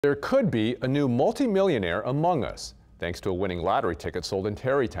There could be a new multimillionaire among us, thanks to a winning lottery ticket sold in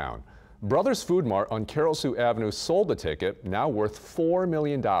Terrytown. Brothers Food Mart on Carol Sue Avenue sold the ticket, now worth $4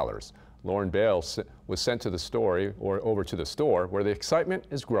 million. Lauren Bale was sent to the store, over to the store, where the excitement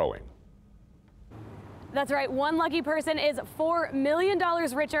is growing. That's right, one lucky person is $4 million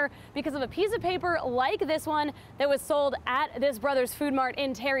richer because of a piece of paper like this one that was sold at this Brothers Food Mart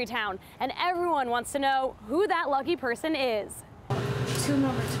in Terrytown. And everyone wants to know who that lucky person is.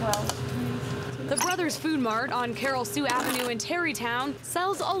 Number 12. The Brothers Food Mart on Carol Sue Avenue in Terrytown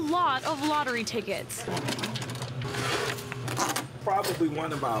sells a lot of lottery tickets. Probably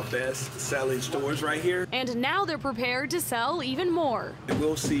one of our best selling stores right here. And now they're prepared to sell even more.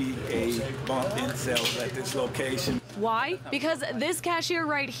 We'll see a bump in sales at this location. Why? Because this cashier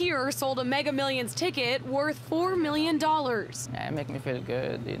right here sold a Mega Millions ticket worth $4 million. Yeah, it makes me feel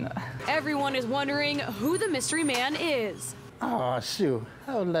good, you know. Everyone is wondering who the mystery man is. Oh, shoot.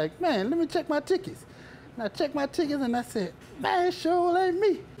 I was like, man, let me check my tickets. And I checked my tickets and I said, man, sure ain't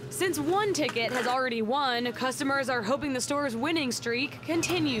me. Since one ticket has already won, customers are hoping the store's winning streak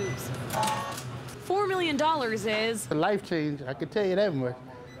continues. $4 million is a life change, I can tell you that much.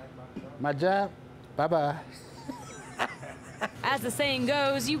 My job, bye-bye. As the saying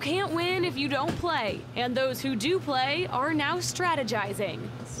goes, you can't win if you don't play. And those who do play are now strategizing.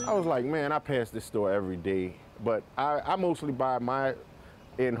 I was like, man, I pass this store every day. But I mostly buy mine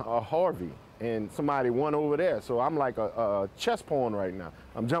in Harvey, and somebody won over there. So I'm like a chess pawn right now.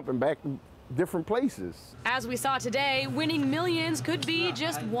 I'm jumping back to different places. As we saw today, winning millions could be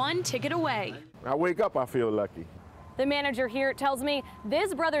just one ticket away. When I wake up, I feel lucky. The manager here tells me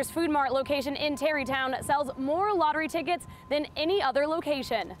this Brothers Food Mart location in Terrytown sells more lottery tickets than any other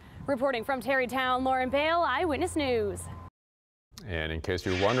location. Reporting from Terrytown, Lauren Bale, Eyewitness News. And in case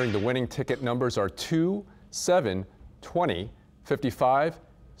you're wondering, the winning ticket numbers are 2, 7, 20, 55,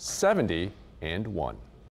 70, and 1.